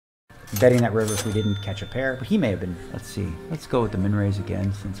betting that river if we didn't catch a pair, but he may have been. Let's see. Let's go with the min raise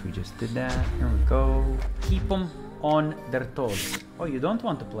again since we just did that. Here we go. Keep them on their toes. Oh, you don't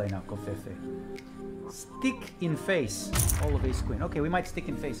want to play now, Kofefe. Stick in face. All of ace queen. Okay, we might stick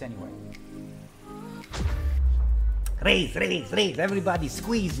in face anyway. Raise, raise, raise. Everybody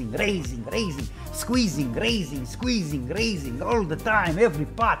squeezing, raising, raising, squeezing, raising, squeezing, raising all the time, every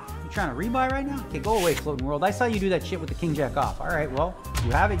pot. You trying to rebuy right now? Okay, go away, floating world. I saw you do that shit with the king jack off. All right, well,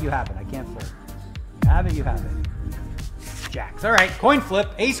 you have it, you have it. I can't fold. You have it, you have it. Jacks. All right, coin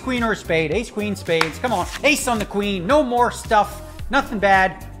flip. Ace queen or spade. Ace queen spades. Come on. Ace on the queen. No more stuff. Nothing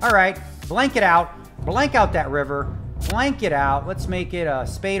bad. All right, blank it out. Blank out that river. Blank it out. Let's make it a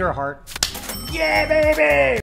spade or heart. Yeah, baby!